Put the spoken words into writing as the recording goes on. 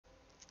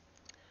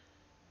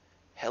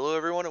Hello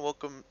everyone and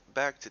welcome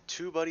back to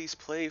Two Buddies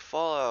Play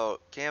Fallout.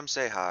 Cam,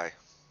 say hi.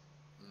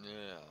 Yeah.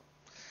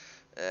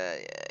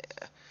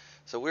 Yeah.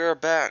 So we are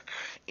back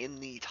in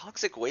the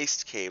toxic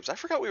waste caves. I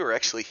forgot we were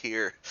actually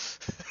here.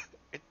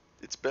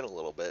 It's been a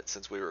little bit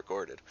since we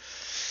recorded.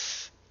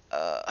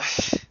 Uh,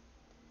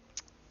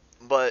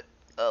 but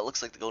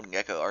looks like the Golden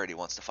Gecko already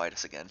wants to fight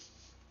us again.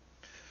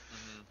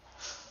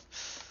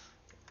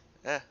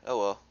 Mhm. Oh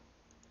well.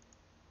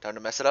 Time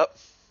to mess it up?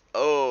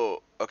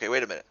 Oh, okay,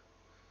 wait a minute.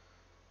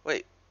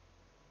 Wait,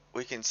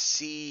 we can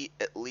see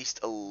at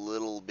least a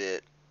little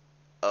bit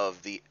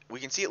we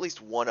can see at least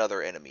one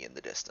other enemy in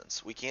the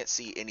distance. We can't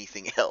see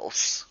anything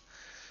else,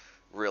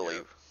 really.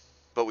 Yep.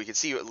 But we can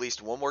see at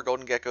least one more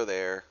golden gecko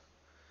there.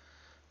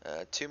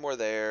 Two more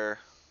there.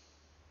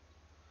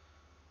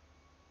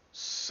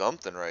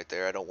 Something right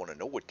there. I don't want to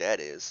know what that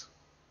is.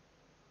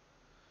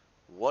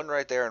 One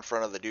right there in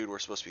front of the dude we're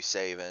supposed to be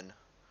saving.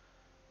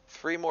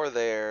 Three more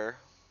there.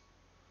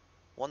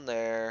 One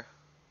there.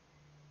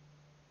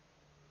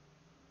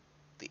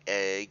 The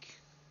egg.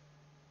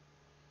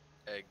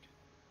 Egg.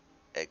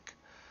 Egg.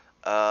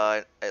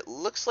 It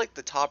looks like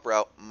the top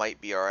route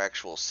might be our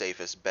actual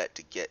safest bet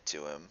to get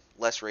to him.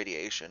 Less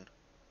radiation.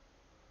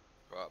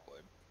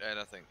 Probably. And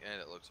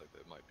it looks like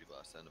there might be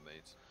less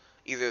enemies.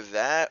 Either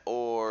that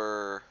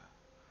or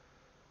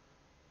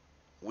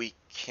we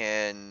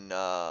can,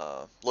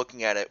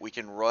 looking at it, we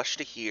can rush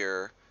to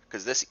here,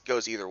 because this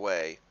goes either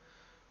way.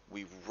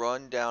 We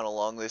run down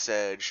along this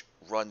edge,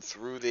 run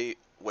through the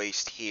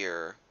waste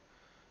here,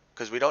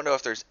 because we don't know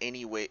if there's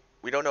any we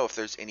don't know if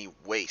there's any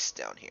waste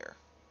down here.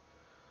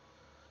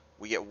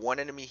 We get one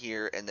enemy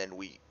here, and then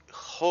we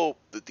hope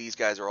that these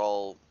guys are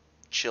all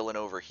chilling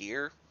over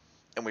here,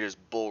 and we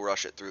just bull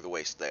rush it through the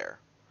waste there.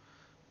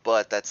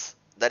 But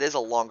that is a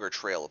longer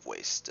trail of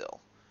waste still.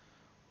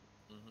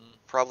 Mhm.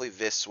 Probably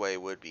this way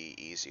would be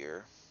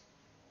easier.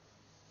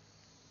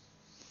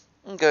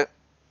 Okay.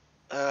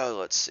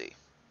 Let's see.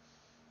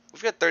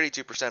 We've got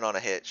 32% on a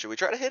hit. Should we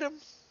try to hit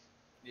him?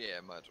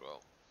 Yeah, might as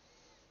well.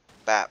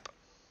 Bap.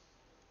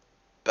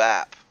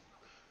 Bap.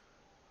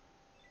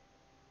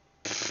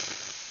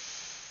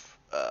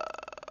 Uh,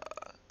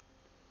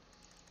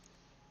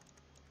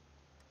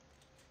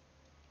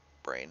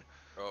 brain.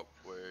 Oh,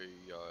 we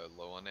are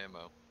low on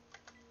ammo.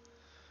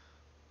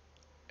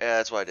 Yeah,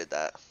 that's why I did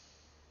that.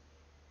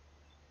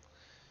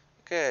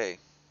 Okay.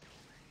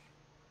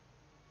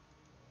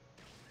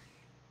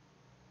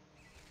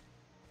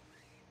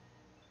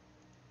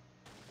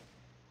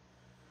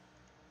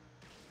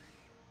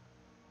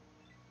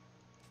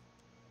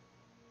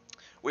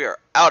 We are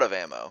out of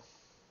ammo.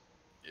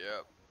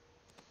 Yep.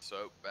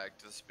 So back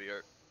to the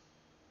spear.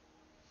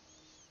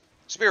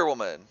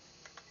 Spearwoman.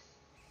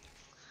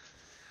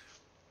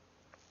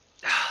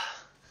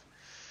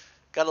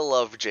 Gotta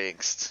love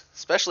Jinxed,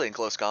 especially in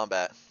close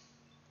combat.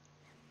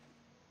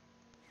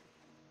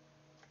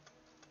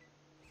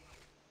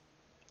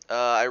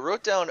 I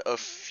wrote down a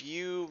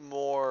few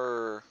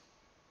more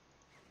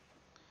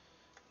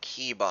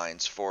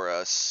keybinds for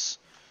us.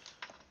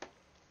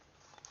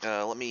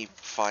 Let me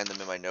find them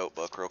in my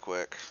notebook real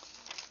quick.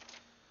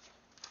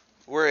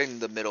 We're in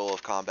the middle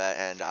of combat,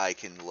 and I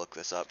can look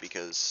this up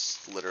because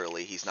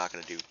literally he's not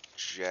going to do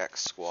jack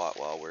squat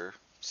while we're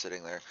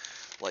sitting there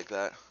like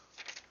that.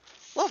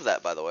 Love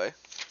that, by the way.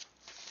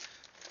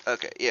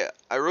 Okay, yeah,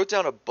 I wrote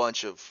down a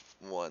bunch of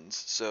ones.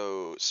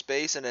 So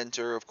space and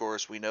enter, of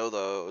course, we know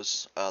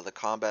those. The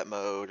combat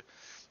mode,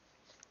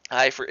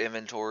 I for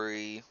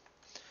inventory.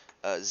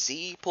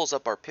 Z pulls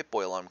up our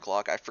Pip-Boy alarm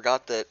clock. I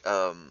forgot that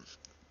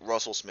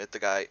Russell Smith, the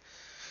guy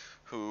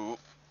who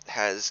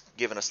has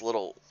given us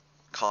little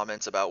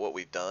comments about what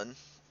we've done,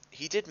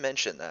 he did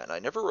mention that, and I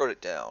never wrote it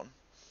down.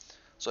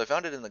 So I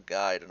found it in the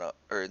guide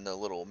or in the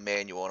little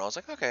manual, and I was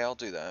like, okay, I'll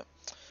do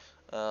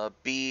that.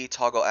 B,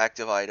 toggle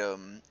active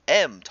item.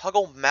 M,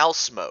 toggle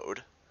mouse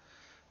mode.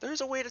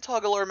 There's a way to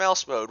toggle our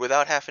mouse mode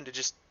without having to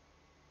just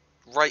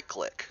right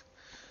click.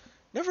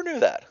 Never knew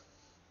that.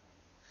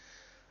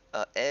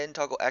 N,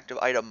 toggle active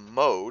item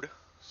mode.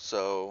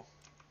 So,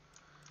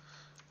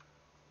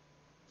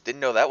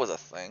 didn't know that was a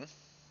thing.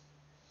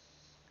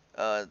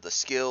 The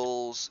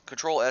skills,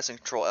 Control S and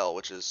Control L,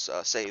 which is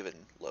save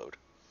and load.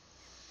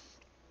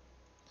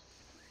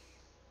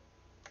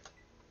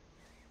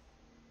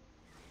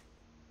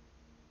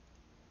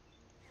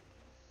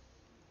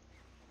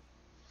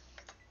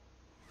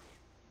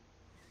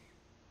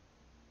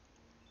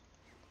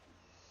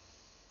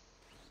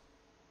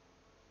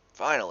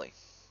 Finally.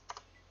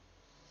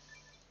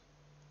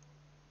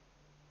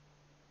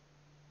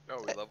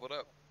 Oh, we leveled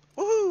up.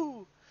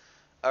 Woohoo!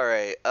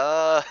 Alright,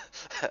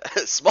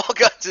 small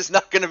guns is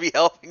not going to be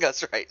helping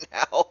us right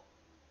now.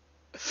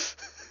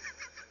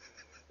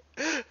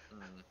 Mm.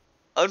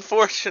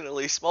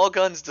 Unfortunately, small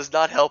guns does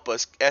not help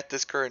us at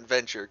this current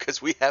venture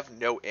because we have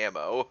no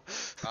ammo.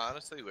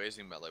 Honestly,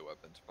 raising melee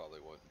weapons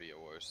probably wouldn't be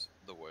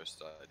the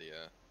worst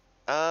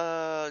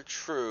idea.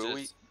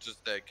 True.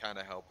 Just to kind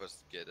of help us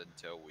get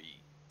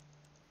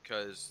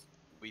because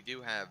we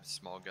do have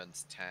small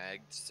guns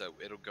tagged, so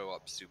it'll go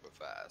up super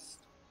fast.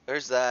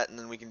 There's that, and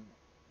then we can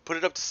put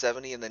it up to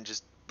 70 and then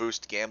just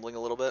boost gambling a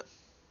little bit?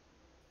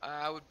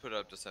 I would put it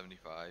up to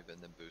 75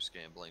 and then boost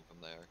gambling from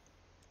there.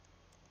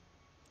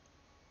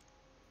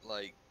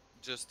 Like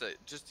just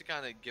to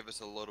kind of give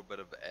us a little bit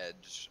of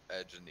edge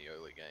in the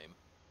early game.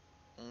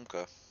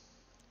 Okay.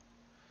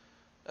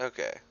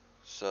 Okay.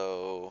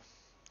 So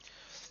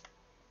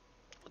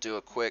we'll do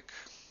a quick,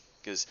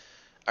 because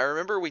I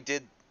remember we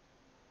did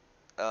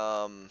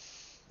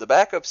the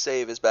backup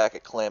save is back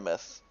at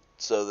Klamath,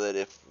 so that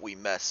if we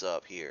mess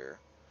up here.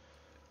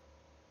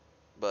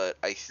 But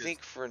I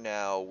think for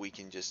now we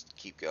can just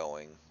keep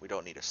going. We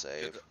don't need a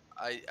save.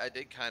 I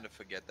did kind of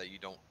forget that you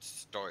don't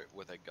start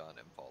with a gun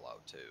in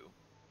Fallout 2,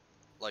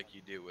 like you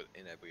do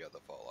in every other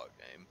Fallout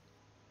game.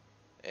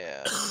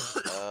 Yeah.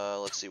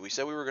 Let's see. We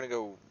said we were gonna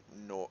go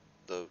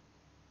the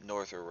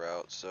norther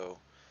route, so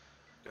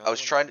I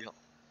was trying to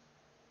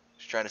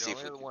The see if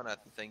only we other could. one I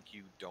think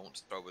you don't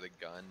start with a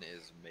gun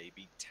is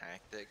maybe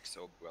Tactics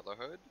or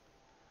Brotherhood,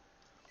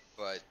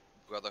 but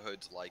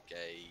Brotherhood's like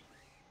a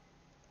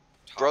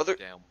Brother.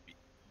 top-down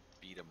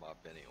beat 'em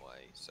up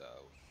anyway, so.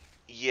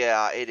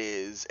 Yeah, it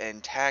is,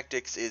 and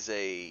tactics is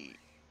a.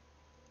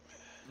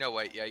 No,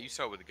 wait, yeah, you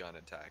start with a gun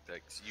in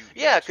Tactics. You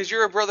Yeah, actually because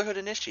you're a make, Brotherhood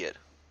initiate.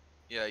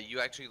 yeah, you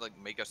actually like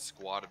make a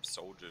squad of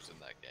soldiers in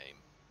that game.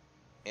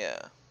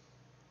 Yeah.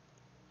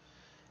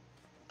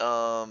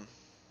 Um.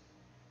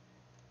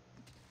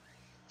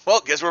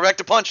 Well, guess we're back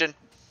to punching.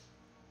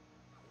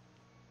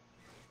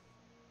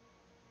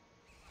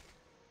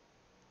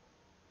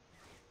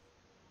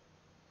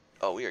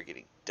 Oh, we are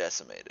getting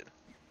decimated.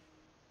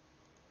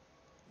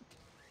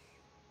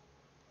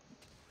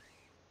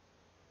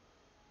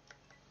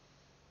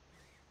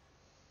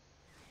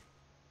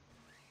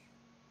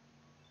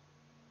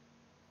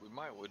 We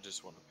might would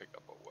just want to pick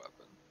up a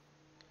weapon.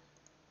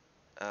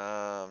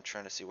 I'm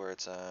trying to see where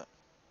it's at.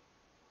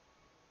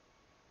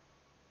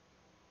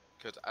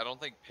 Because I don't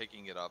think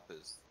picking it up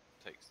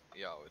takes.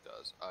 Yeah, it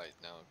does. Alright,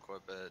 now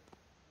equip it.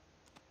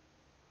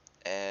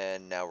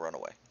 And now run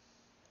away.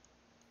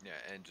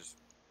 Yeah, and just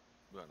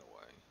run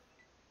away.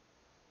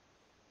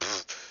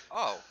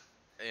 Oh!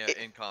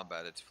 Yeah, in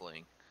combat, it's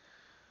fleeing.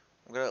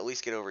 I'm gonna at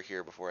least get over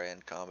here before I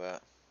end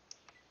combat.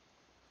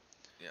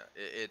 Yeah,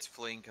 it's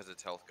fleeing because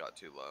its health got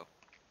too low.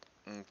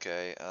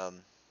 Okay,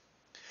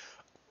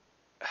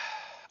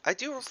 I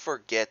do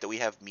forget that we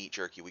have meat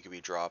jerky we could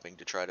be dropping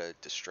to try to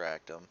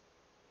distract them.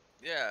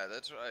 Yeah,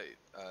 that's right.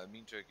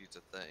 Meat jerky's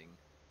a thing.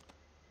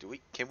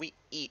 Can we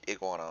eat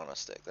iguana on a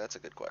stick? That's a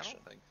good I question.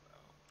 don't think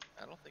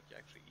so. I don't think you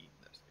actually eat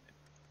in this game.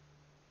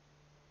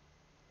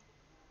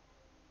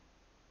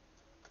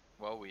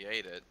 Well, we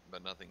ate it,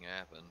 but nothing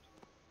happened.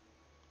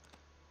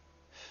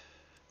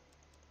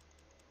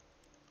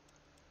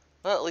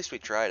 Well, at least we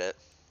tried it.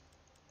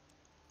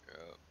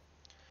 Yeah.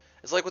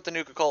 It's like with the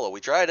Nuka-Cola.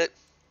 We tried it.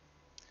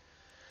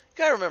 You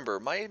gotta remember,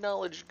 my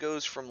knowledge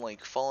goes from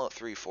like Fallout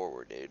 3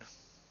 forward, dude.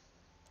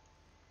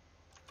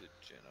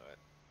 Degenerate.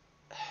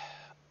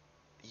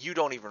 You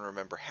don't even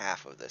remember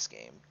half of this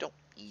game. Don't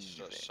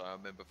even. So I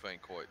remember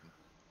Frank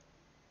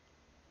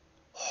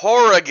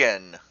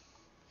Horrigan!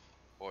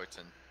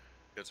 Horton.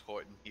 Because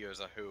Horton hears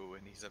a who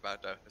and he's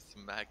about to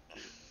smack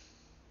you.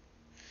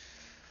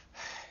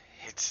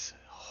 It's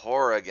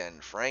Horrigan,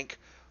 Frank.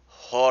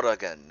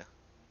 Horrigan.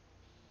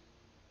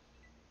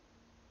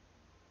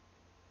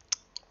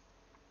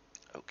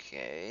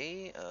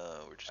 Okay,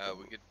 we're just gonna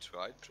We could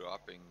try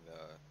dropping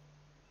the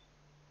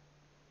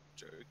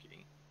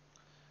jerky.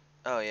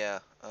 Oh yeah,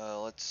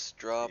 let's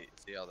drop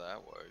See how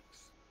that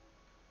works.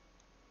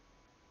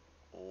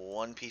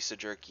 one piece of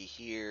jerky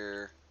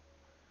here,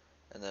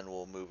 and then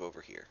we'll move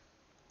over here,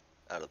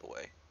 out of the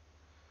way.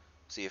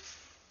 See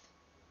if...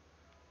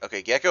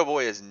 Okay, Gecko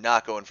Boy is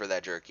not going for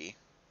that jerky.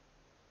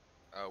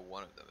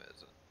 One of them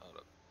isn't. Hold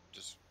up.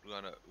 Just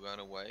run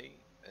away,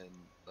 and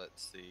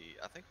let's see.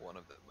 I think one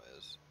of them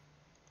is.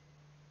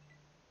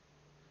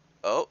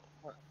 Oh.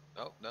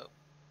 Oh, no.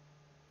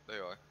 They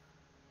are.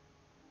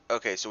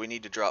 Okay, so we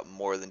need to drop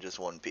more than just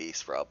one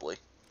piece, probably.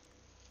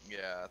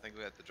 Yeah, I think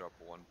we have to drop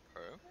one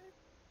per.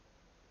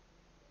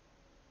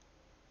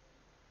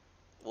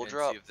 We'll and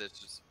drop see if this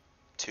is...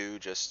 two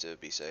just to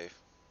be safe.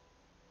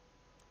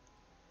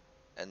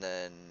 And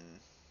then...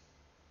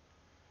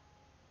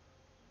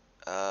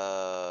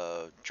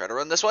 try to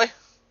run this way? I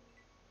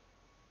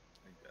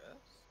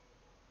guess.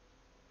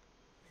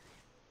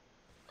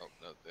 Oh,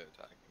 no, they're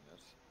attacking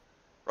us.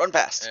 Run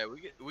past. Yeah,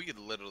 we could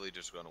literally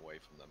just run away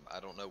from them. I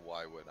don't know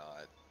why we're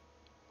not.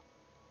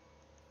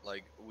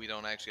 Like, we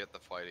don't actually have to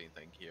fight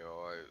anything here,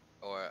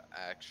 or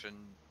action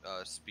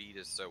speed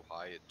is so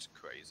high, it's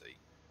crazy.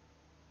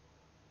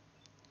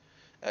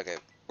 Okay,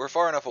 we're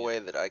far enough Yeah. away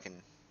that I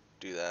can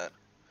do that.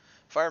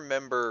 If I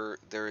remember,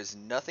 there is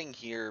nothing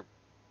here.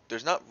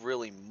 There's not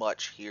really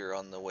much here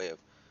on the way of...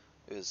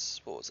 It was,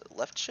 what was it,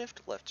 left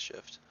shift? Left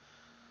shift.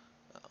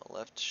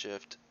 Left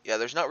shift. Yeah,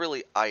 there's not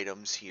really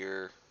items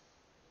here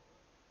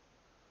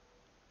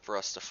for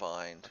us to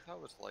find. I thought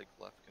it was like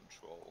left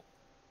control.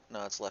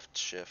 No, it's left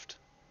shift.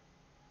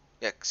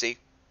 Yeah, see?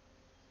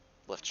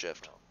 Left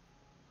shift. No.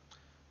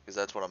 Because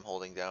that's what I'm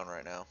holding down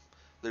right now.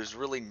 There's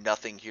really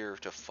nothing here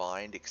to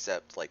find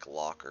except, like,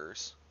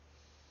 lockers.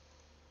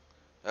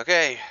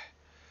 Okay.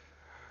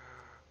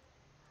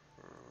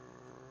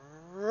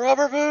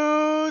 Rubber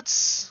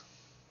boots!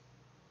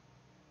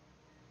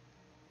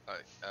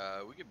 Alright,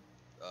 we could,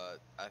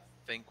 I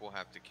think we'll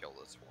have to kill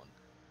this one.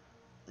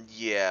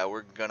 Yeah,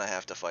 we're gonna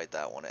have to fight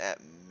that one at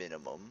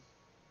minimum.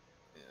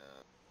 Yeah.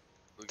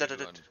 We could run.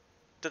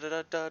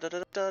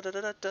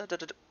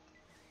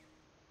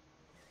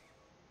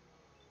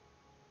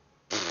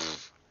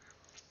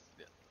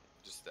 Yeah,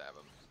 just stab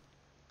him.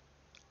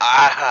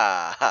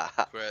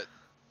 Ah! Crit.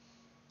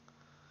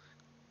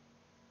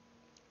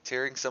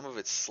 Tearing some of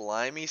its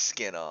slimy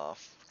skin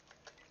off.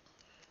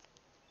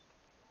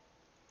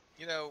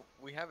 You know,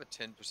 we have a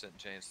 10%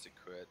 chance to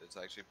crit. It's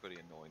actually pretty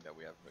annoying that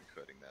we haven't been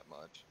critting that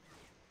much.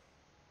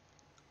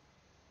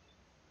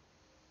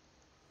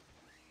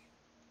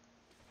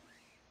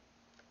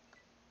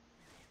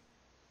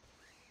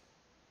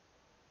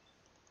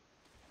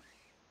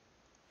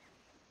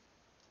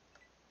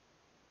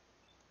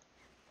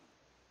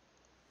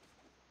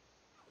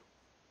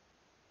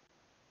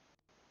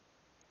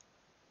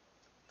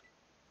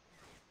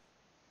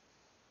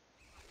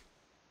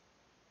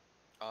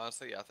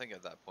 Honestly, I think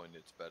at that point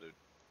it's better,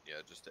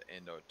 yeah, just to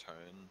end our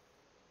turn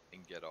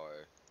and get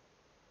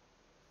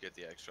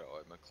the extra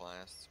armor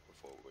class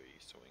before we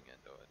swing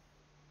into it.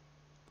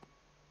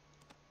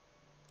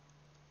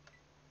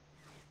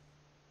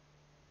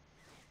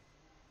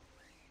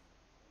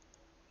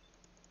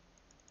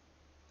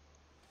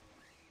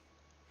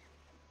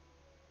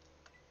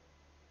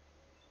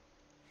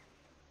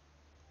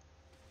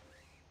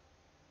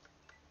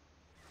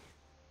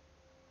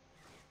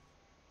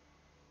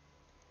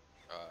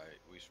 Alright,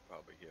 we should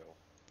probably heal.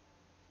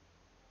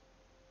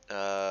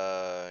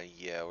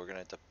 Yeah, we're gonna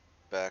have to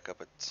back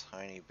up a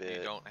tiny You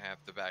bit. don't have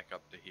to back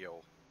up to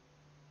heal.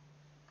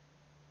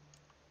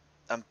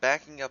 I'm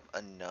backing up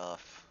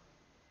enough.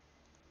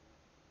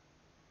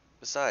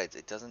 Besides,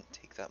 it doesn't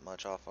take that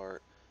much off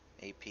our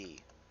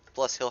AP.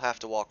 Plus, he'll have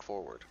to walk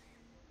forward.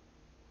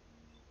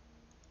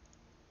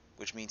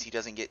 Which means he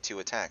doesn't get 2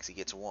 attacks, he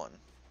gets 1.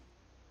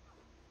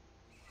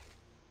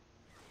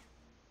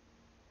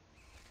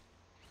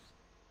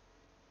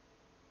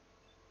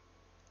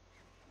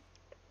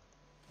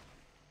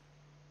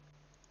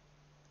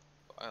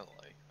 Finally.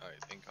 Alright,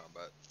 in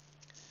combat.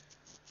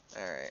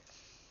 Alright.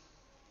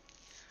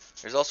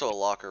 There's also a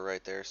locker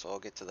right there, so I'll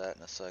get to that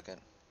in a second.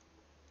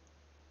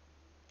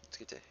 Let's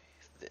get to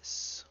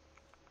this.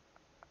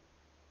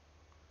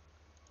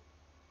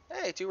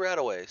 Hey, 2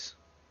 rataways.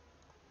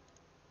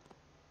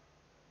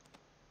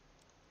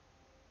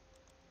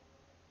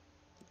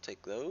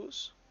 Take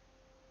those.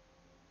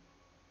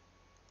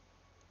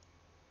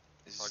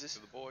 Talk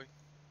to the boy.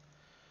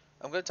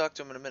 I'm gonna talk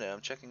to him in a minute. I'm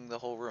checking the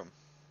whole room.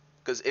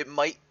 Because it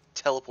might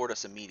teleport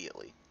us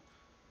immediately.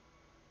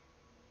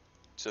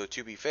 So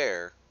to be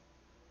fair,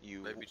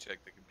 you... Maybe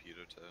check the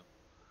computer too.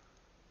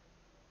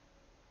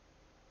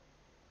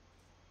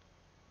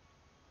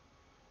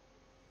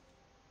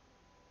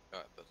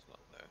 Alright, that's not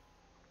there.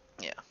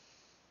 Yeah.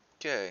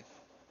 Okay.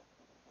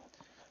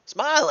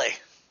 Smiley!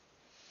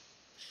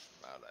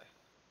 Smiley.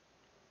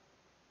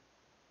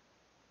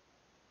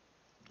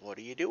 What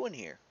are you doing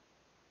here?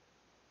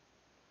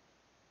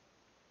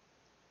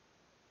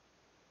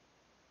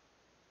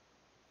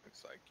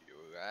 Looks like you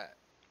were right.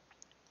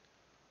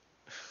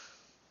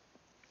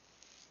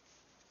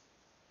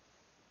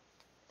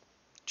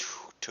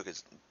 Took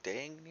his...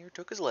 Dang near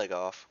took his leg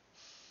off.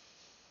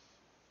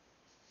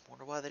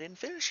 Wonder why they didn't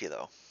finish you,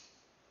 though.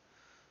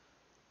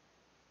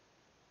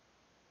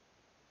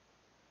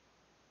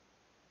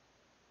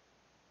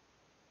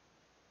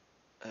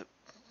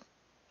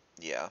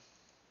 Yeah.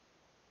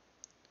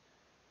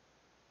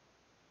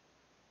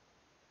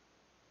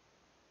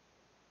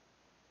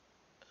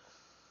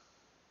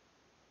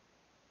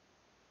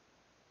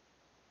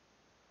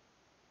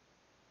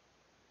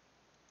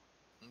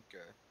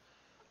 Okay.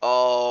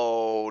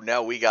 Oh,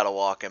 now we gotta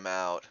walk him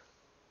out.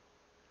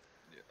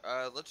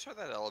 Yeah. Let's try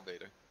that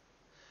elevator.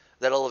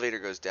 That elevator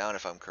goes down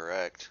if I'm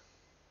correct.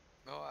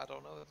 No, I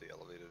don't know what the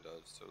elevator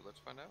does, so let's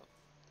find out.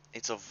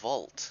 It's a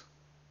vault.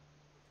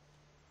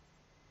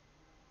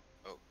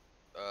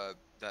 Oh,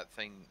 that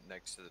thing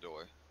next to the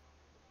door.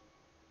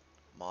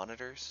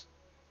 Monitors?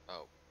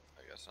 Oh,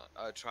 I guess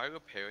not. Try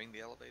repairing the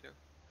elevator.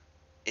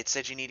 It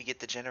said you need to get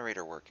the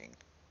generator working.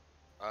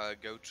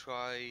 Go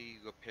try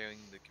repairing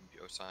the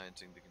computer, or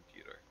sciencing the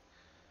computer.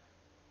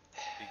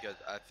 Because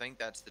I think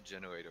that's the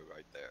generator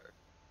right there.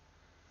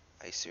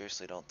 I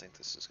seriously don't think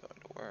this is going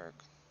to work.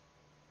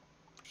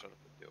 Shut up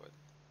and do it.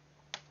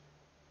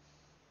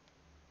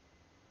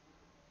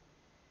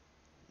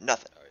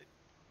 Nothing. Alright.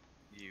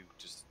 You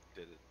just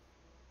did it.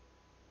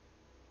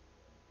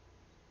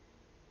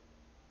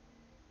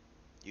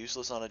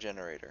 Useless on a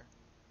generator.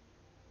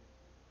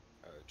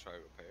 Try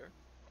repair.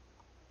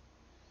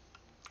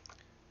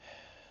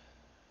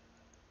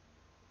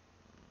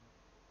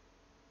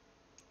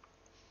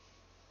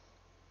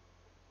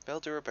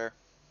 Failed to repair.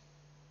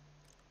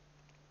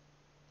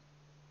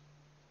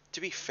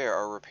 To be fair,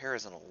 our repair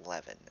is an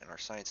 11 and our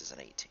science is an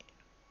 18.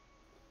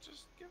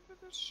 Just give it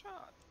a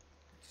shot.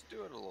 Let's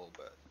do it a little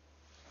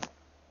bit.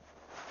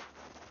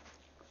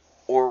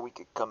 Or we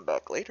could come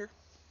back later.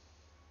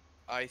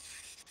 I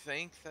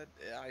think that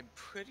I'm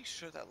pretty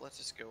sure that lets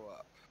us go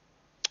up.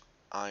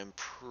 I'm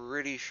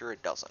pretty sure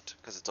it doesn't,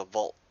 because it's a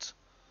vault.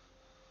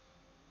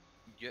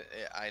 Yeah,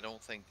 I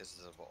don't think this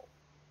is a vault.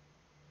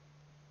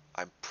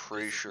 I'm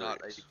pretty sure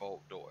not it is. a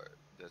vault door.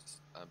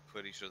 I'm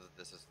pretty sure that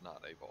this is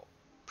not a vault.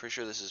 Pretty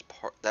sure this is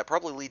that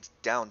probably leads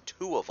down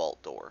to a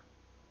vault door.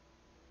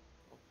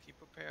 Well, keep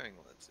preparing.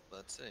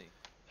 Let's see.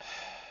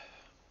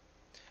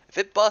 If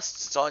it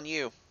busts, it's on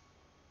you.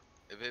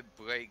 If it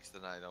breaks,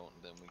 then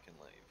then we can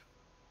leave.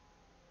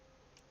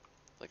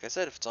 Like I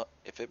said,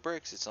 if it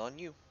breaks, it's on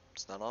you.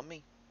 It's not on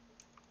me.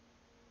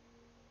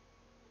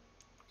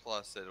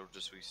 Plus, it'll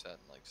just reset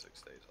in like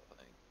 6 days, I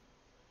think.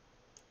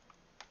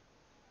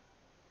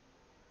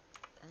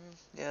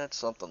 Yeah, it's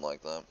something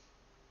like that.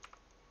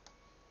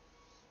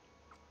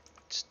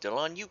 Still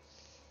on you.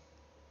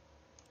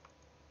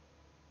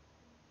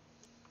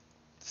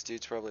 This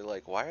dude's probably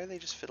like, why are they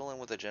just fiddling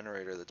with a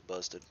generator that's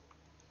busted?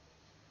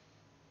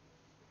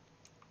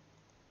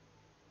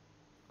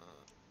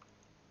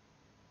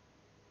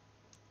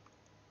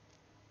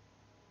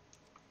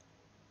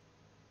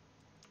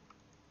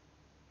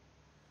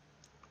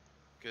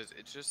 Because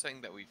it's just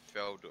saying that we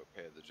failed to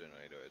repair the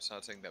generator. It's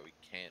not saying that we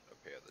can't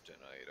repair the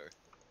generator.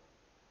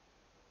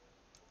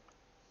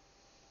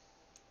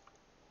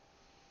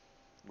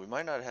 We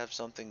might not have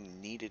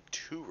something needed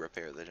to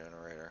repair the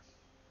generator.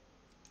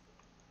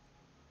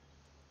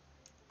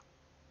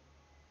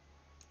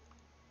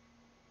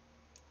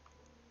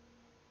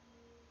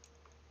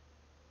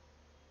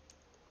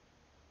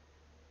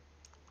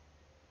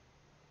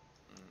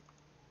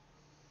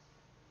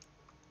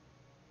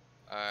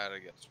 I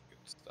guess we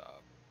can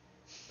stop.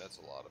 That's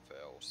a lot of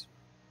fails.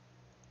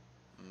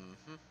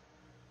 Mm-hmm.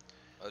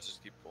 Let's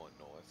just keep going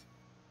north.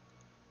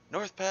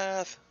 North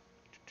path!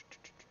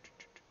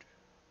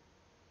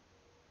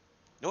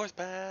 North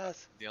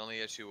path! The only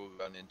issue we'll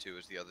run into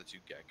is the other 2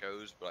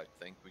 geckos, but I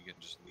think we can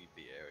just leave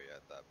the area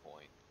at that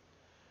point.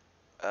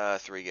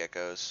 3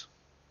 geckos.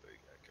 3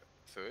 gecko.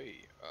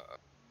 3?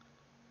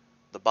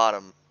 The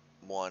bottom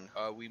one.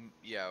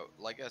 Yeah,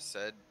 like I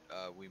said,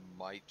 we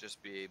might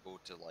just be able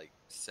to, like,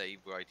 save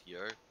right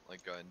here.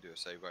 Like, go ahead and do a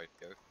save right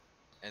here.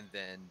 And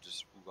then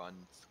just run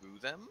through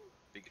them,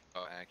 because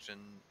our action,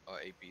 our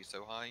AP is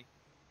so high.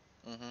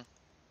 Mm-hmm.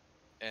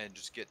 And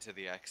just get to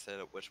the exit,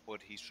 at which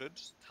point he should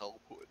just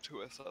teleport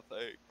to us, I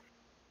think.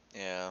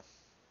 Yeah.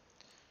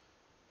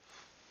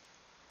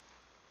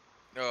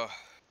 Ugh.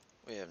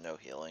 We have no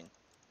healing.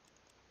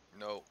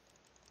 No.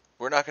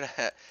 We're not gonna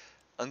have...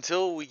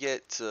 Until we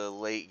get to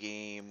late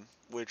game,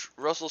 which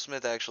Russell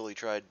Smith actually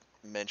tried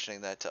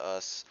mentioning that to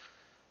us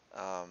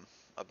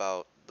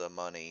about the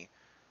money.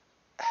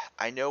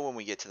 I know when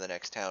we get to the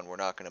next town, we're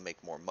not going to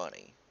make more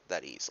money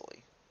that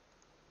easily.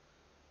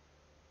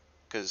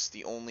 Because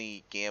the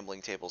only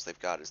gambling tables they've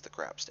got is the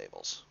craps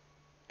tables.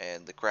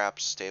 And the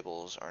craps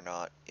tables are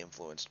not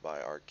influenced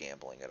by our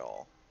gambling at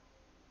all.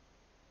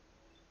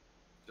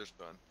 Just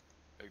run.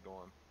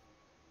 Ignore him.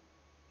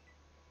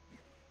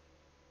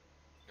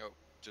 Nope.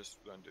 Just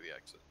run to the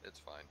exit. It's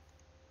fine.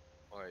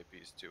 Our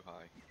AP is too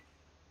high.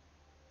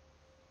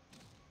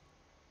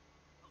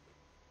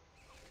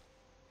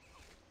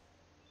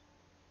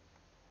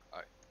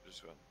 Alright,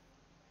 just run.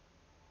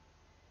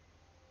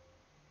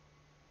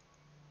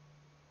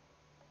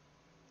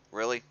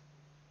 Really?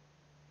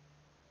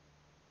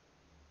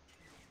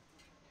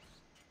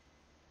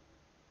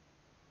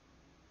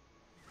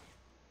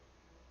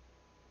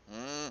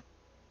 Mm.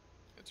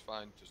 It's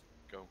fine, just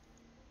go.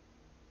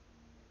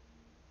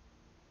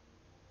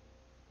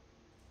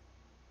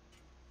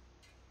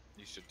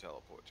 He should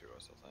teleport to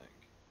us, I think.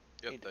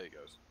 Yep, there he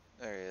goes.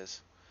 There he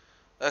is.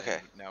 Okay.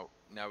 And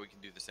now we can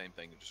do the same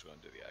thing and just run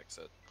to the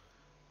exit.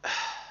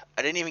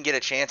 I didn't even get a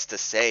chance to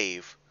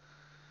save.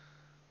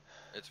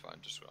 It's fine,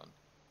 just run.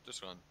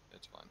 Just run.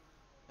 It's fine.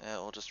 Yeah,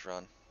 we'll just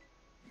run.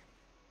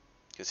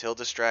 Because he'll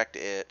distract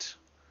it.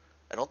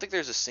 I don't think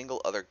there's a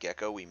single other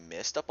gecko we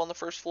missed up on the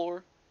first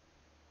floor.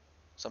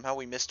 Somehow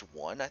we missed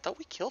one. I thought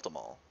we killed them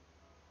all.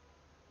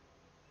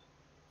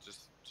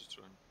 Just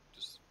run.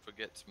 Just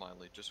forget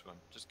Smiley. Just run.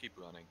 Just keep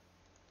running.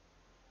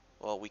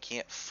 Well, we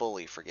can't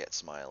fully forget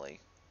Smiley.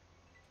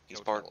 He's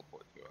He'll part...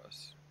 teleport to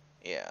us.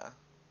 Yeah.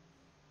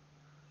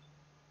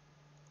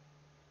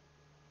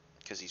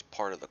 Because he's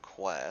part of the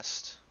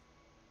quest.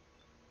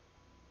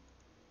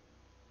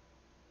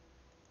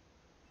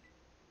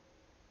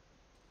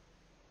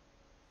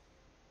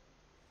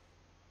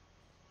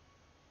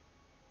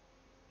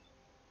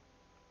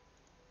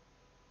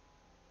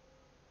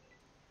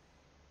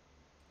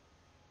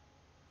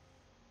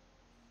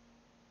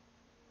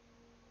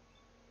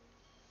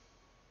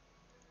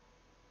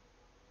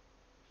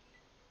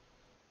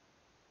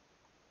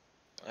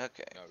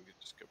 Okay. Now we can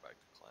just go back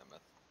to Klamath.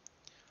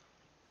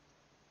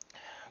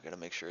 I gotta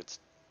make sure it's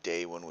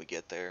day when we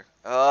get there.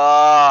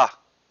 Ah!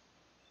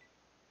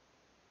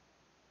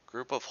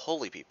 Group of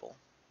holy people.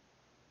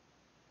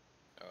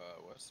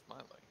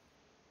 Smiley?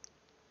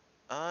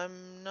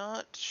 I'm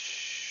not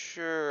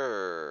sure.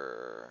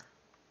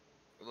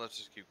 Let's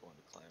just keep going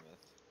to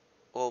Klamath.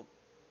 Well,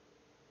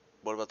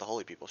 what about the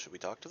holy people? Should we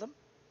talk to them?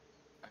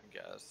 I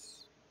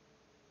guess.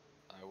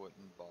 I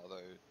wouldn't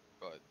bother,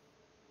 but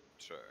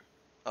sure.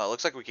 Oh, it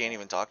looks like we can't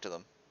even talk to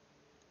them.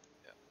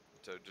 Yeah.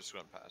 So just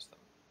run past them.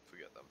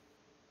 Forget them.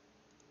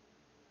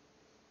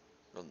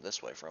 Run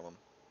this way from them.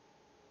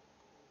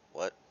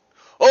 What?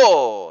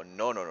 Oh,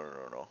 no, no, no,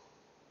 no, no.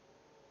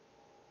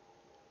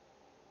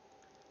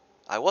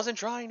 I wasn't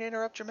trying to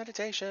interrupt your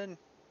meditation.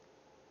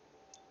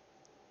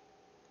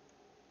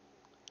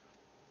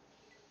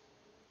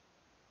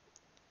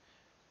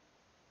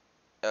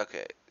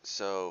 Okay,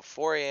 so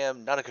 4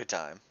 a.m., not a good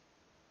time.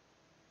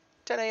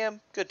 10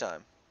 a.m., good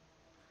time.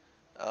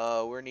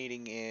 We're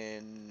needing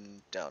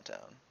in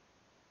downtown.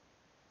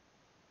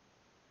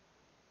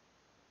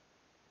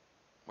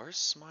 Where's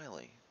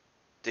Smiley?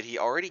 Did he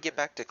already get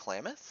back to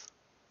Klamath?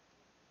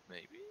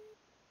 Maybe?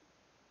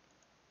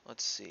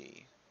 Let's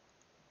see.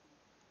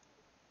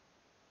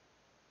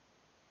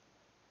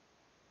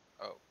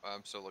 Oh,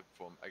 I'm still looking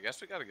for him. I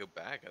guess we gotta go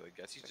back. I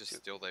guess he's Back just to-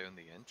 still there in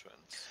the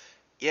entrance.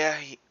 Yeah,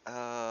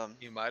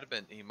 He might have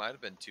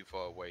been too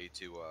far away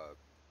to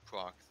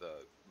proc the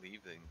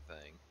leaving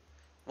thing.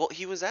 well,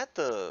 he was at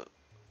the...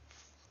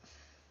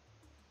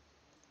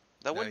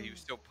 That No, he one... was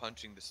still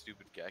punching the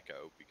stupid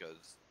gecko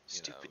because, you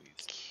know, Stupid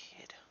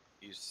kid.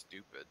 he's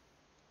stupid.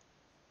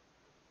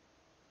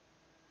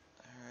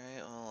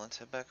 Alright, well, let's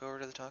head back over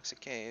to the Toxic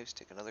Caves,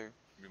 take another...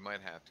 We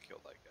might have to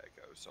kill that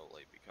gecko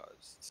solely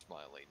because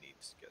Smiley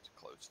needs to get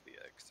close to the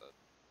exit.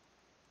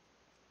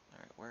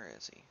 Alright, where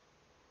is he?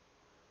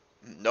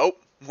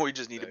 Nope! We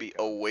just need to There he be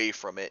comes. away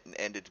from it and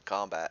ended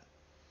combat.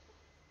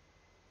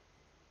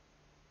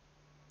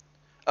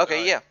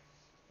 Okay, yeah.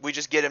 We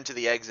just get him to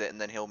the exit and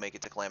then he'll make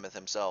it to Klamath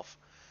himself.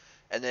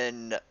 And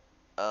then,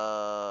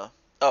 oh,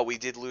 we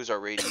did lose our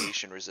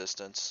radiation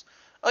resistance.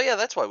 Oh yeah,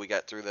 that's why we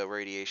got through the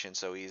radiation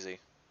so easy.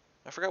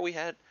 I forgot we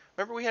had,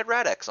 remember we had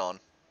Radex on.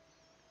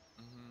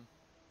 Mm-hmm.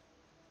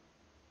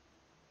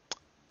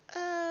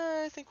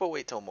 I think we'll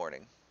wait till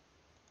morning.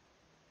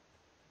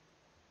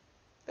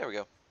 There we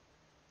go.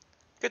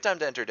 Good time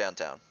to enter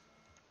downtown.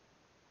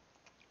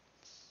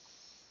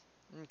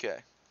 Okay.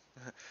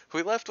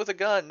 We left with a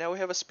gun, now we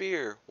have a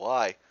spear.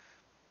 Why?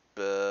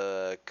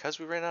 Because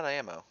we ran out of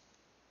ammo.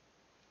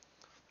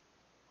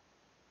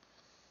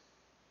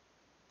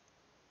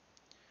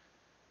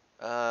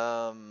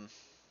 Um...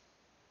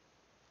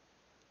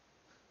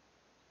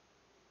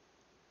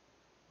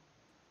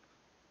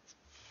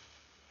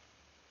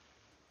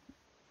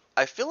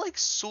 I feel like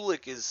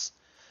Sulik is...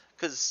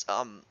 Because,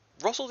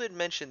 Russell did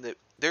mention that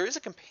there is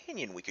a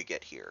companion we could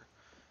get here.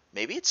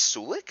 Maybe it's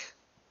Sulik?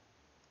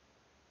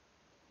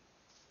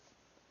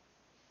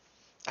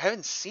 I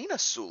haven't seen a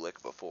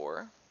Sulik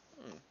before.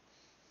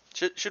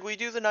 Should we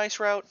do the nice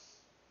route?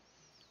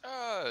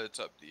 It's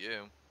up to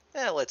you.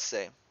 Let's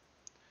see.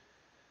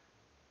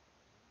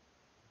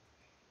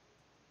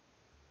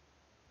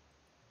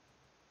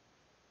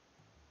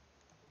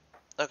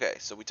 Okay,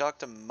 so we talked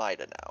to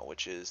Maida now,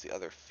 which is the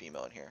other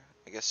female in here.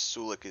 I guess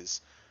Sulik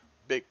is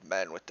big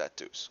man with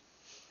tattoos.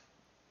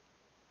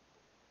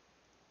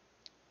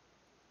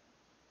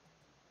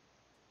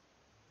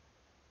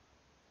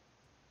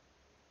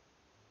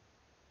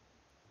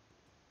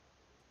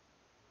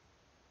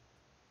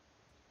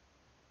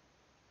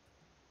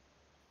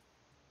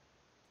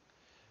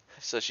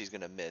 So she's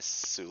gonna miss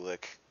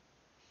Sulik.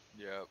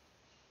 Yep.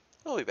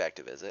 We'll be back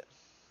to visit.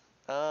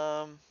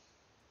 Um,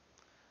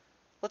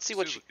 let's see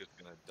what she... Sulik is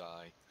gonna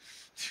die.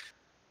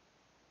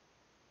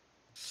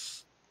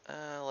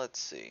 let's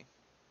see.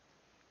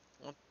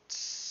 Let's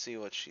see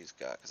what she's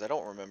got, because I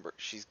don't remember.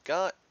 She's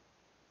got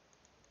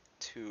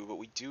 2, but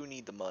we do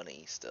need the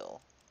money still.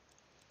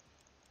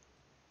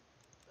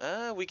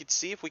 We could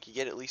see if we could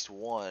get at least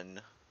 1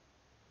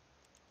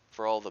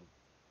 for all the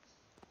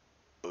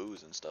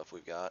booze and stuff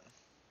we've got.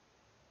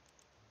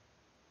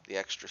 The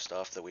extra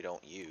stuff that we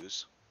don't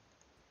use.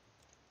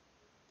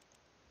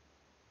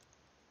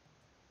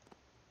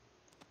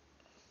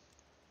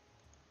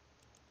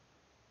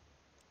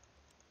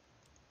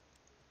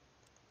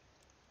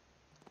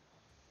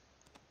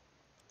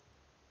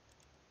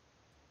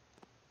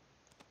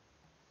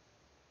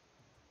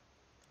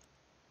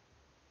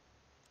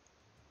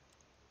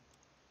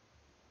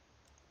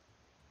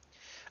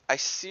 I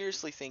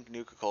seriously think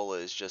Nuka-Cola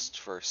is just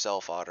for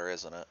self-otter,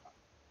 isn't it?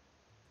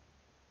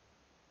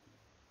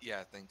 Yeah,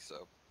 I think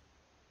so.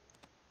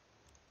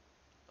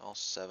 All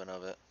 7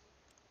 of it.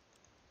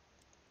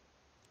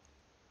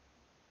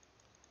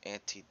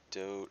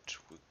 Antidote,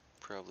 we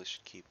probably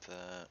should keep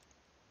that.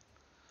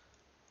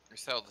 We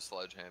sell the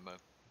sledgehammer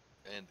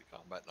and the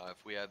combat knife.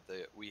 We have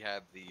the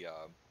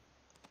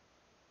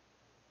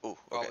Ooh, okay.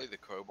 probably the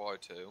crowbar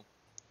too.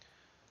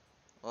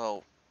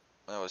 Well,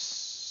 that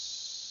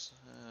was...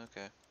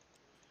 okay.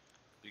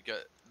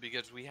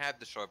 Because we had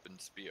the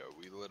sharpened spear.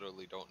 We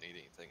literally don't need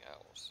anything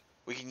else.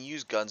 We can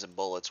use guns and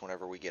bullets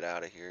whenever we get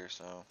out of here,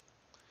 so...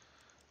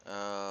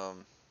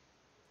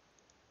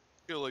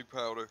 Healing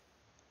powder.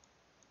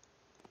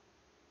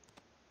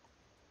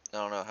 I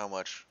don't know how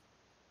much.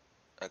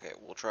 Okay,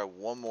 we'll try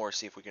one more,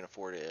 see if we can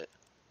afford it.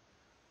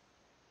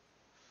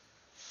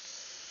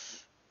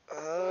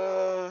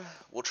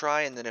 We'll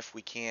try, and then if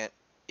we can't,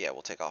 yeah,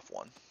 we'll take off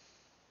one.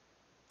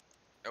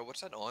 Oh,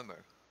 what's that armor?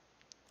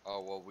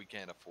 Oh, well, we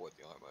can't afford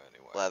the armor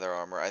anyway. Leather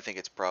armor. I think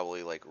it's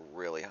probably like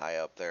really high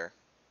up there.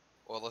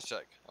 Well, let's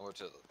check.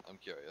 I'm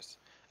curious.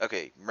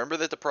 Okay, remember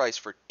that the price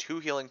for 2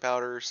 healing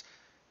powders,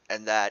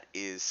 and that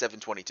is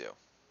 722.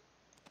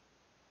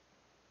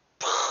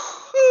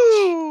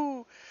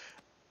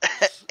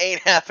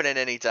 Ain't happening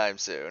anytime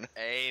soon.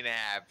 Ain't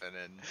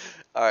happening.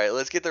 All right,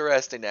 let's get the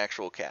rest in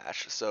actual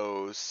cash.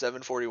 So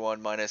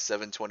 741 minus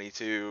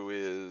 722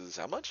 is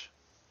how much?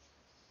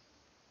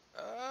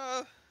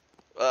 Uh,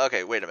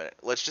 Okay, wait a minute.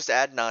 Let's just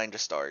add 9 to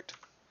start.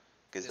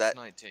 Cause it's that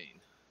 19.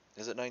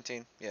 is it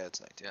 19? Yeah, it's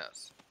 19.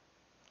 Yes.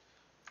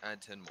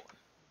 Add 10 more.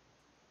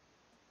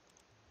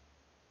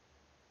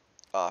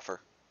 Offer.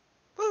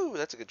 Woo,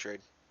 that's a good trade.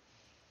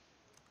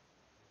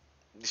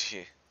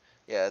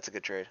 Yeah, that's a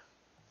good trade.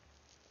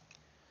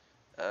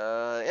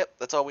 Yep,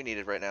 that's all we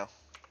needed right now.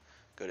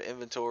 Go to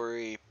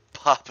inventory,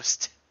 pop the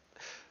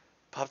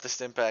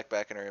stim pack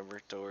back in our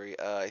inventory.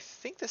 I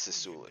think this is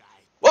Sulik.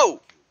 Whoa!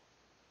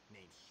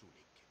 Named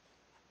Sulik.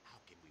 How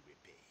can we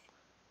repay?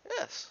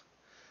 Yes.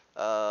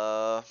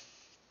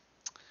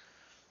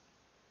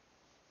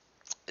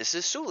 This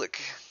is Sulik.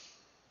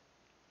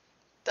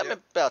 Tell me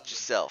Yep. about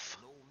yourself.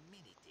 Know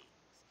many things.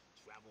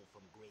 Travel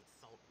from great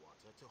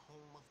saltwater to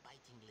home of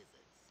biting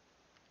lizards.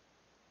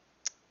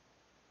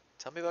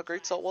 Tell me about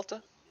Great Saltwater.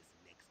 Home is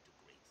next to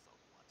great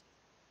saltwater.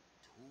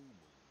 2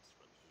 moons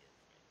from here,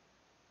 friend.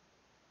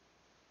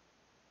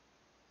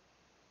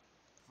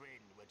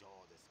 Friend with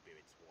all the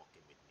spirits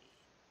walking with me.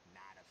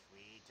 Not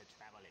afraid to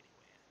travel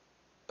anywhere.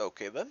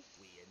 Okay then.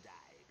 We and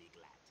I be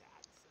glad to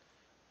answer.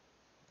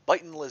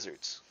 Biting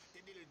lizards. The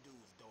little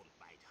dudes don't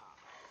bite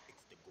hard.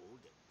 It's the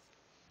Goldens.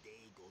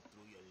 They go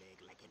through your leg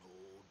like an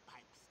old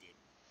pipe stem.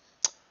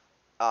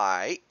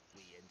 Alright.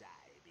 We and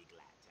I be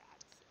glad to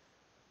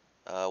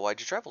answer. Why'd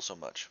you travel so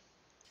much?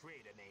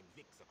 Trader named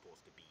Vic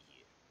supposed to be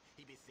here.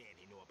 He be saying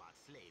he know about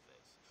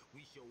slavers.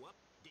 We show up,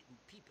 didn't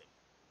peep him.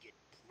 Get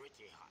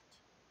pretty hot.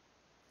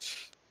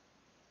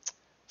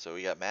 So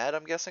he got mad,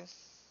 I'm guessing,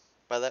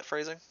 by that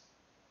phrasing?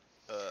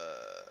 Yeah.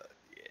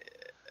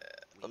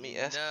 Let me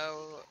ask.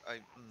 No,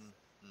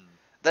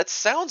 That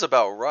sounds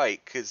about right,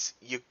 because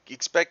you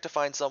expect to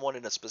find someone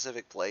in a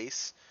specific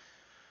place,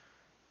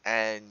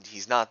 and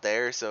he's not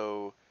there,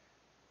 so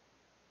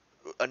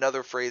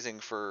another phrasing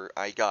for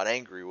I got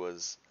angry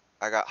was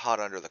I got hot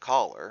under the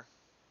collar.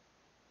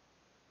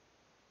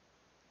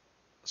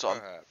 So I'm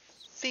perhaps.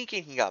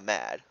 thinking he got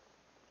mad.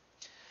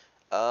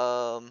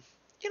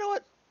 You know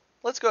what?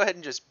 Let's go ahead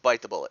and just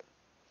bite the bullet.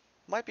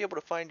 Might be able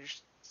to find your...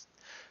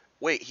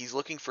 Wait, he's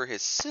looking for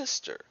his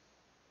sister.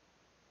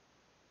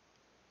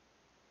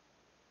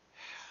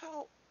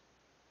 How?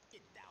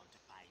 Get down to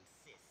find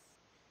sis.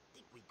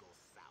 Think we go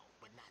south,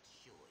 but not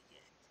sure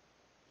yet.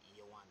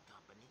 You want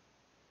company?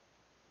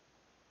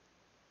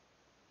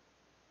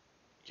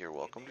 You're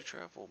welcome to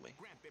travel me.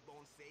 Grandpa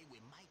Bone say we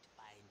might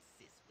find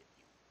sis with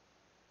you.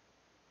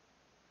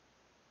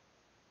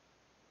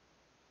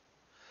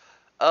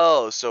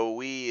 Oh, so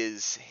we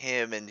is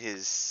him and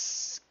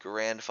his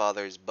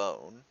grandfather's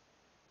bone.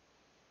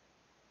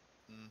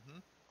 Mm-hmm.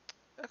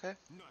 Okay.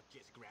 Not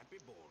just Grandpa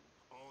Bone,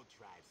 all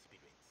tribe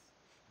spirits.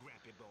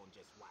 Grandpa Bone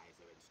just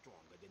wiser and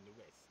stronger than the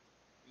rest.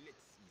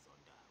 Let's ease on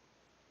down.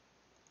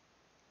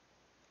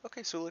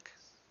 Okay, Sulik.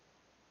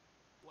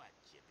 What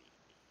you be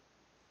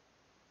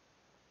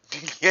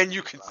me? And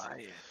you can...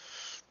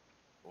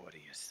 What are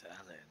you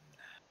selling?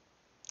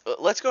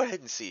 Let's go ahead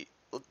and see.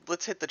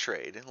 Let's hit the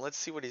trade, and let's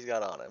see what he's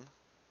got on him.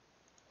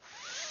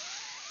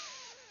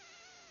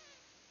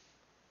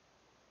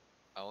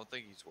 I don't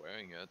think he's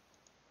wearing it.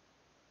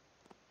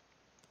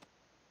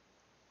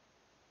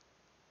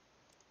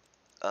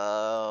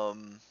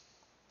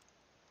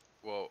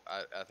 Well,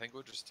 I think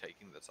we're just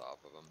taking this off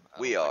of him.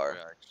 We don't are.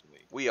 think we're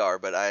actually. We are,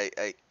 but I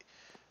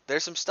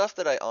there's some stuff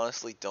that I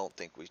honestly don't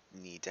think we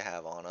need to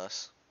have on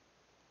us.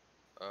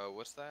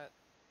 What's that?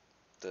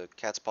 The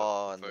cat's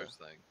paw and the first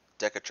thing.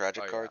 deck of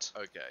tragic Oh, yeah. cards.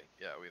 Okay.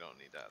 Yeah, we don't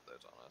need to have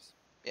those on us.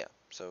 Yeah,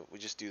 so we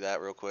just do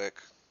that real quick.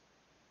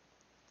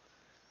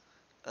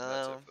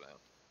 That's it for now.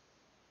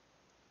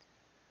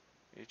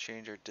 You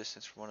change our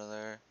distance from one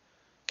another.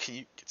 Can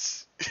you?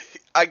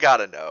 I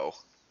gotta know.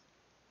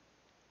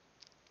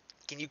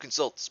 Can you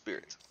consult the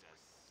spirits?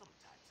 Spirits are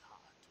sometimes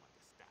hard to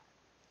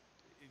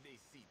understand. They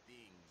see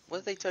things. What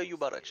did they tell you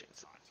about spirits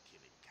Hutchinson? aren't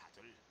killing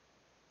cattle.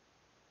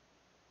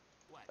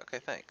 What Okay,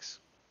 you thanks.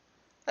 be?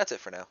 That's it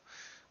for now.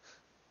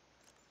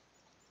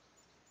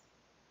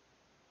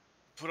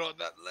 Put on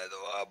that leather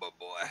armor,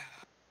 boy.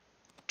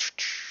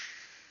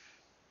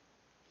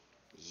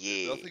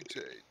 Yeah. Nothing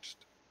changed.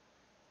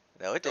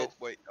 No, it did. Oh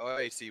wait, our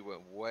AC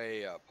went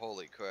way up.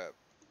 Holy crap!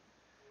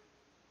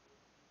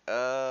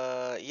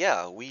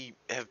 Yeah, we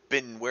have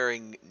been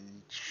wearing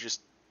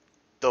just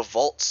the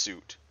vault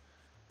suit.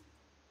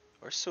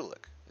 Where's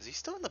Sulik? Is he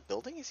still in the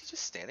building? Is he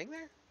just standing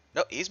there?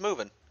 No, he's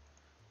moving.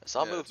 I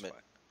saw Yeah, that's movement.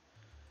 fine.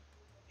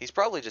 He's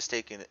probably just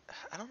taking it.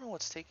 I don't know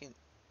what's taking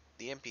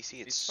the NPC.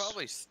 He's It's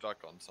probably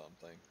stuck on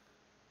something.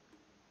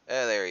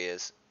 there he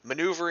is.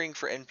 Maneuvering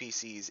for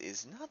NPCs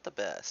is not the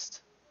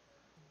best.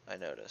 I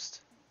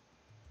noticed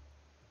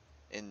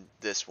in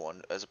this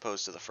one as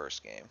opposed to the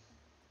first game.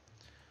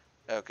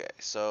 Okay,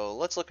 so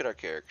let's look at our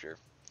character.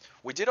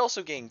 We did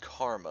also gain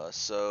karma,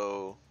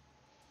 so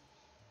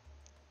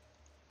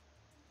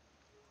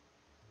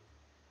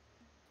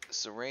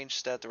it's a range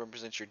stat that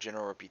represents your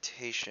general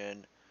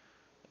reputation.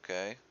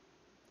 Okay.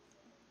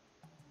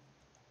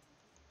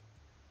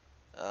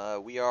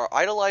 We are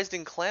idolized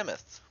in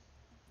Klamath.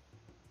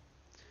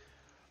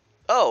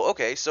 Oh,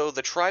 okay, so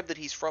the tribe that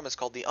he's from is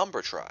called the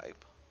Umbra tribe.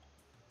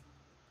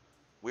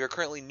 We are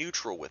currently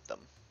neutral with them.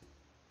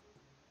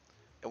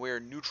 And we are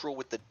neutral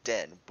with the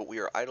Den, but we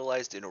are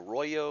idolized in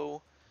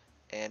Arroyo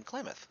and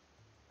Klamath.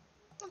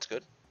 That's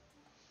good.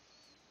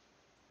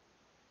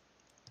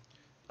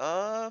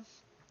 As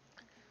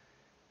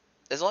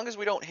long as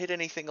we don't hit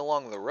anything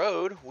along the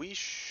road, we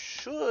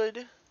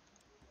should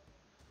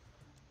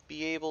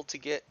be able to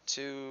get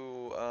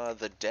to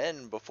the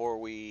Den before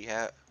we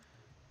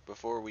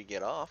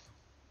get off.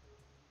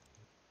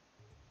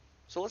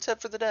 So let's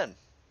head for the Den.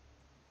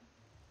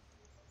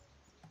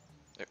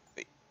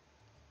 Wait.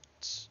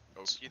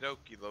 Okie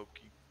dokie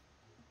Loki.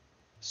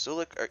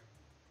 Sulik,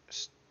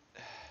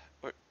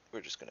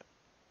 we're just gonna.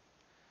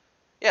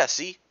 Yeah,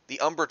 see the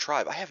Umbra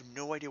tribe. I have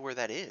no idea where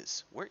that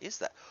is. Where is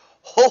that?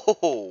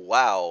 Oh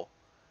wow.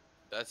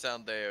 That's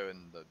down there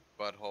in the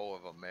butthole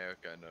of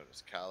America known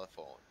as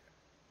California.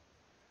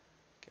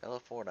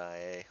 California,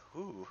 eh?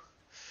 Ooh.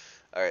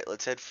 All right,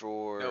 let's head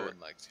for. No one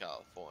likes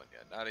California.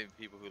 Not even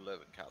people who live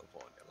in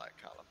California like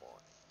California.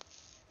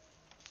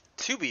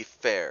 To be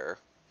fair,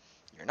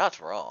 you're not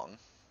wrong.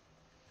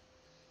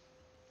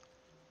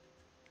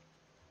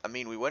 I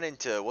mean, we went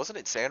into, wasn't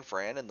it San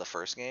Fran in the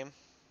first game?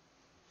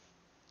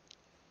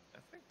 I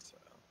think so.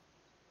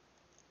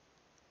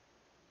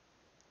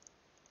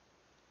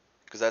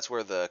 Because that's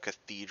where the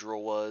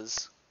cathedral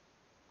was.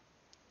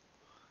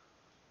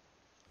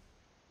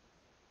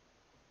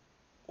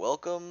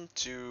 Welcome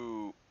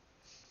to.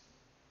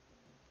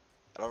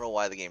 I don't know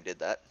why the game did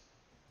that.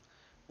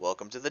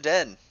 Welcome to the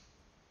Den.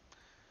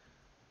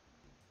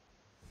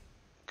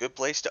 Good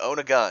place to own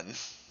a gun.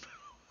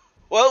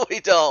 Well, we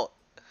don't.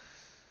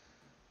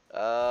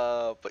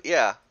 But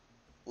yeah,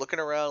 looking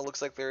around,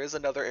 looks like there is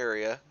another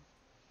area.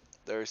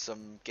 There's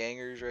some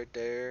gangers right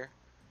there.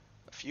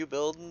 A few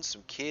buildings,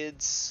 some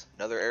kids.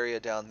 Another area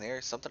down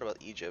there. Something about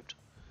Egypt.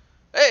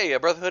 Hey, a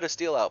Brotherhood of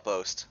Steel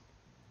outpost.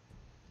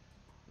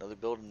 Another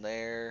building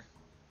there.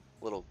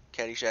 Little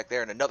caddy shack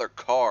there, and another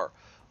car.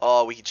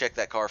 Oh, we can check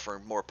that car for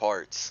more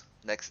parts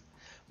next.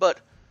 But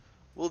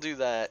we'll do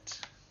that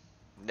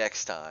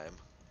next time.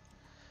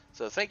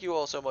 So thank you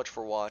all so much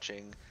for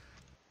watching.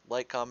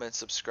 Like, comment,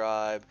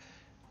 subscribe.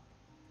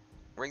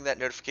 Ring that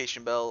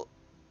notification bell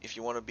if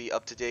you want to be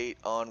up to date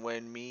on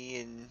when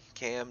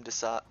Cam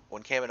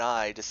and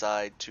I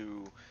decide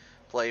to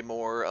play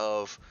more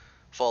of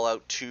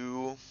Fallout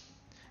 2,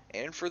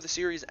 and for the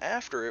series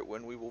after it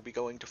when we will be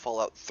going to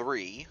Fallout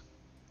 3.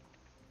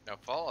 Now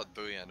Fallout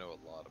 3 I know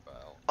a lot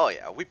about. Oh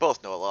yeah, we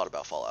both know a lot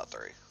about Fallout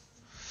 3.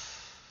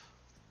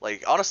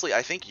 Like, honestly,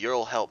 I think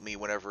you'll help me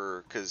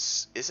whenever,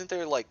 because isn't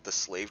there, like, the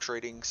slave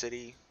trading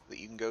city that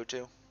you can go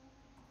to?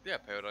 Yeah,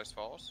 Paradise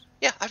Falls.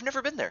 Yeah, I've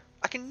never been there.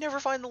 I can never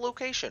find the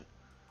location.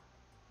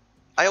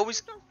 You I always...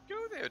 don't go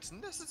there. It's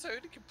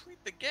necessary to complete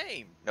the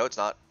game. No, it's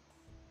not.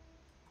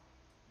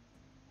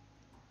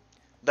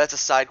 That's a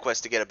side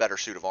quest to get a better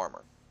suit of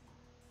armor.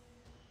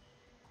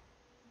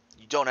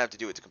 You don't have to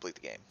do it to complete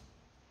the game.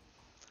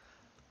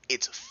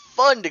 It's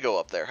fun to go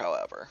up there,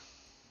 however.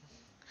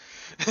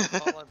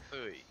 Fallout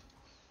 3.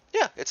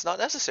 Yeah, it's not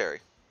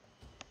necessary.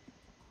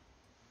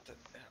 I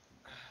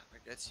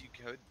guess you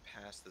could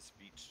pass the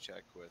speech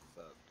check with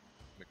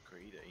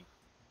McCready.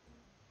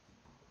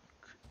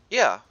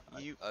 Yeah,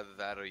 you... Either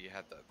that or you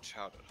have the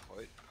Childhood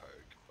Hoyt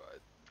perk, but...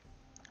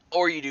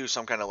 Or you do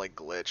some kind of, like,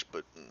 glitch,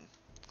 but...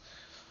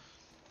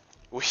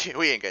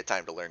 We ain't got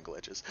time to learn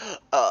glitches.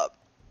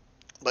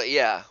 But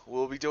yeah,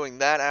 we'll be doing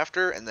that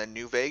after, and then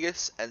New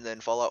Vegas, and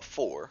then Fallout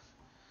 4.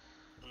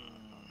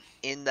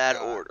 In that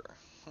order.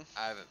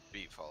 I haven't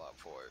beat Fallout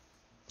 4.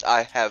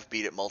 I have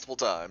beat it multiple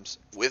times,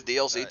 with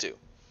DLC Right. too.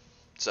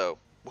 So,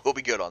 we'll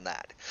be good on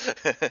that.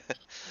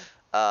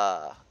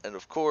 And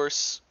of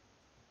course,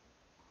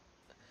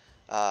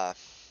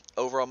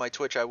 over on my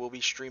Twitch, I will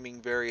be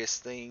streaming various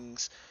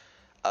things.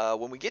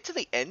 When we get to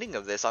the ending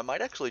of this, I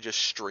might actually just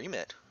stream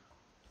it.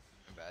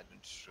 Imagine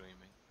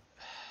streaming.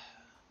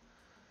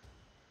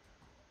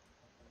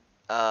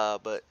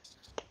 But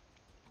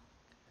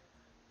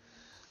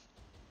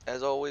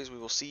as always, we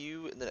will see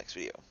you in the next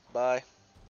video. Bye.